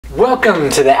Welcome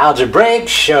to the Algebraic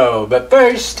show, but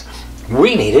first,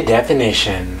 we need a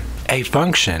definition. A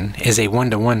function is a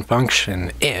one-to-one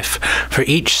function if, for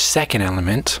each second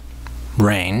element,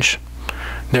 range,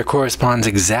 there corresponds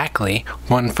exactly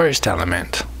one first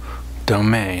element,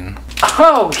 domain.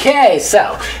 Okay,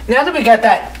 so now that we got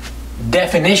that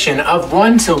definition of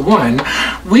one-to-one,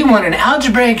 we want an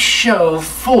algebraic show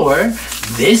for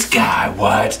this guy.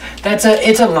 What?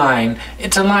 It's a line.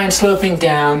 It's a line sloping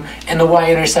down, and the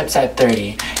y-intercept's at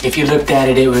 30. If you looked at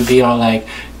it, it would be all like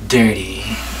dirty.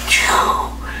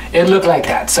 It looked like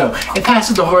that. So it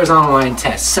passes the horizontal line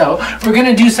test. So we're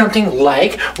gonna do something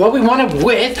like what we wanted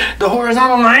with the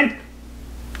horizontal line.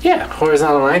 Yeah,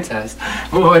 horizontal line test.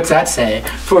 Well, what's that say?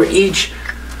 For each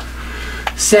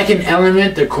second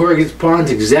element, there corresponds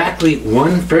exactly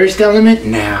one first element.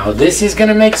 Now, this is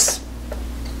gonna make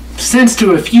sense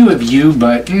to a few of you,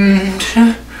 but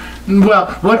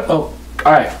well, what? Oh,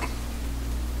 all right.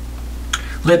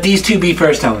 Let these two be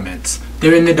first elements.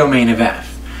 They're in the domain of F.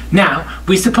 Now,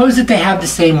 we suppose that they have the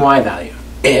same y value.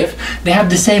 If they have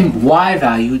the same y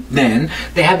value, then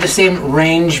they have the same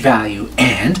range value.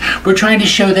 And we're trying to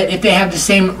show that if they have the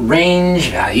same range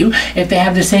value, if they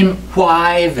have the same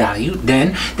y value,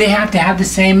 then they have to have the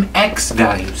same x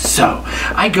value. So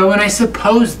I go and I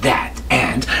suppose that,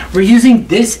 and we're using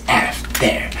this f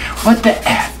there. What the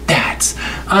f? That's,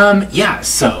 yeah,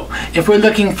 so if we're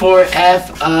looking for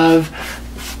f of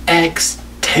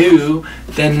x2,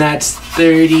 then that's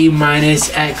 30 minus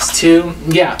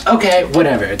x2. Yeah, okay,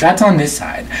 whatever. That's on this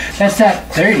side. That's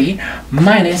that 30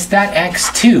 minus that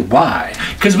x2. Why?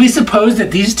 Because we suppose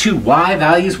that these two y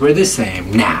values were the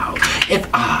same. Now, if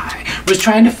I was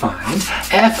trying to find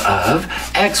f of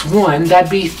x1, that'd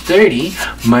be 30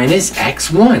 minus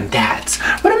x1. That's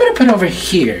what I'm going to put over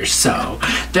here. So,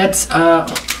 that's,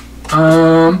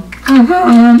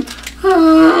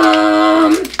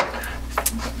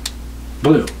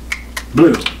 blue.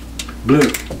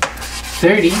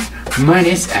 30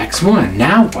 minus x1.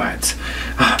 Now what?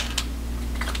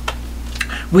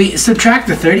 We subtract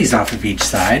the 30s off of each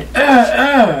side.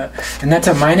 And that's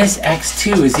a minus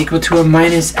x2 is equal to a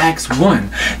minus x1.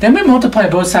 Then we multiply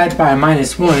both sides by a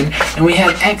minus 1, and we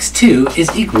have x2 is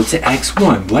equal to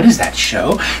x1. What does that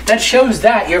show? That shows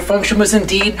that your function was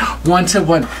indeed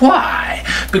one-to-one. Why?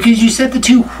 Because you set the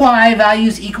two y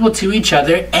values equal to each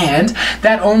other, and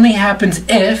that only happens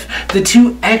if the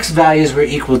two x values were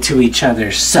equal to each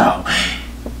other. So,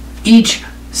 each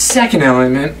second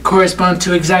element corresponds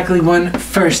to exactly one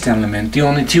first element. The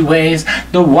only two ways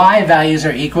the y values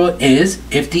are equal is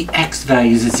if the x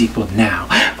values is equal. Now,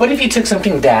 what if you took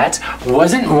something that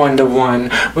wasn't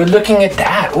one-to-one? We're looking at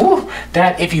that. Ooh,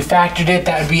 that if you factored it,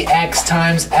 that would be x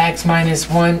times x minus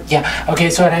 1. Yeah, okay,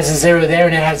 so it has a 0 there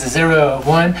and it has a 0,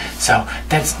 1. So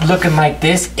that's looking like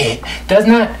this. It does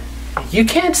not, you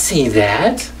can't see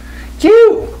that.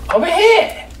 You, over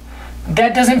here.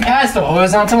 That doesn't pass the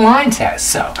horizontal line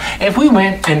test. So if we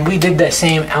went and we did the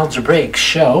same algebraic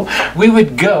show, we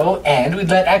would go and we'd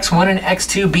let x1 and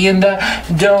x2 be in the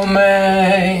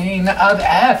domain of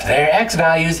f. Their x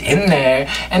values in there.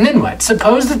 And then what?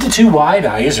 Suppose that the two y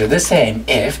values are the same.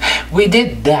 If we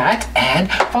did that and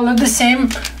followed the same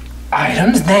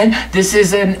items, then this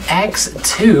is an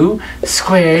x2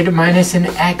 squared minus an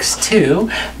x2.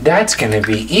 That's going to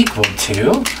be equal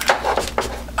to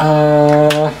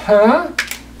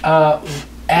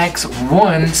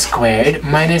x1 squared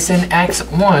minus an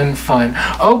x1 fun.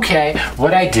 Okay,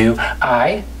 what I do,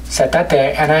 I set that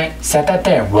there and I set that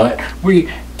there. What we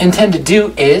intend to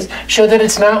do is show that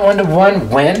it's not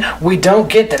one-to-one when we don't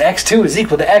get that x2 is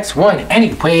equal to x1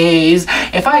 anyways.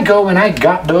 If I go and I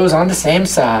got those on the same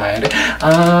side,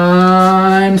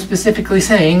 I'm specifically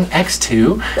saying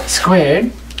x2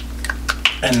 squared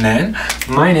and then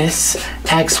minus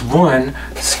x1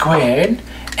 squared,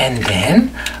 and then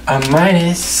a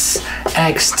minus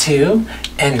x2,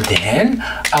 and then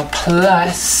a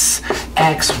plus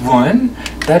x1.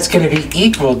 That's going to be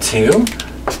equal to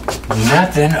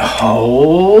nothing.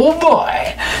 Oh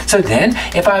boy. So then,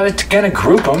 if I was going to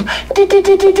group them,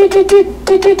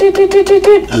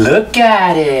 look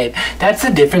at it. That's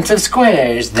the difference of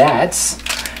squares. That's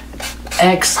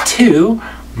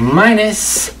x2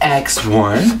 minus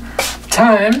x1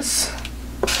 times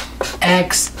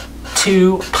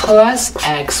x2 plus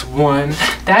x1.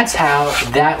 That's how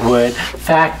that would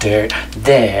factor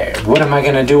there. What am I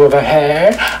going to do over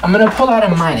here? I'm going to pull out a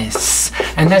minus,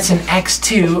 and that's an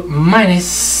x2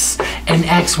 minus an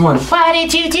x1. Why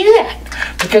did you do that?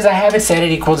 Because I have it set at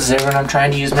equal to 0 and I'm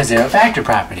trying to use my zero factor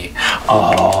property.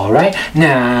 Alright,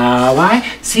 now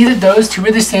I see that those two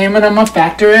are the same and I'm going to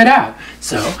factor it out.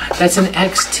 So that's an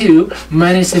x2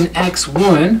 minus an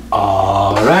x1.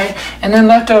 All right. And then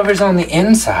leftovers on the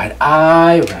inside,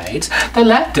 I write the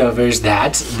leftovers,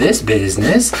 that's this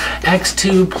business,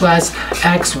 x2 plus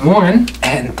x1,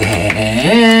 and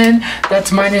then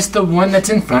that's minus the 1 that's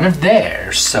in front of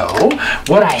there. So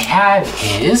what I have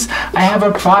is, I have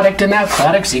a product and that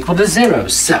product's equal to 0.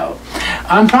 So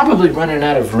I'm probably running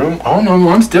out of room. Oh no,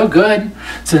 I'm still good.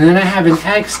 So then I have an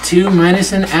x2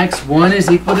 minus an x1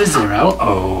 is equal to 0.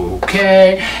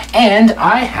 Okay. And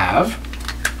I have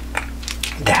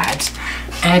that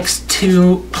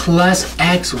x2 plus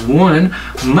x1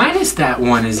 minus that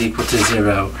 1 is equal to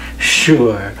 0.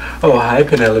 Sure. Oh, hi,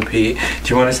 Penelope. Do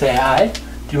you want to say hi?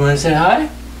 Do you want to say hi?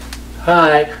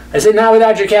 Hi. I said not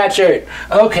without your cat shirt.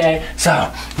 Okay,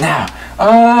 so now,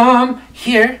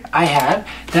 here I have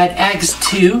that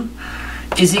x2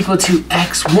 is equal to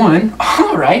x1.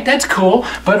 All right, that's cool.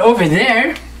 But over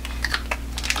there,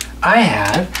 I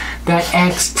have that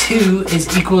x2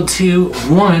 is equal to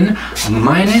 1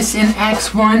 minus an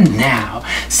x1. Now,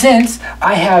 since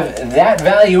I have that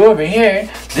value over here,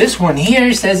 this one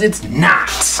here says it's not.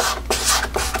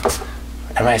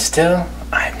 Am I still?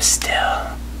 I'm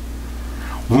still.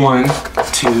 1,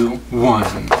 2,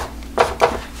 1.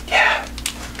 Yeah.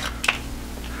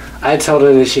 I told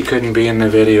her that she couldn't be in the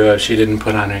video if she didn't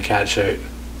put on her cat shirt.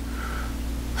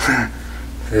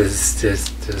 This is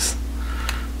just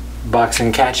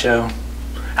boxing cat show.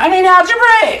 I mean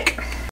algebraic!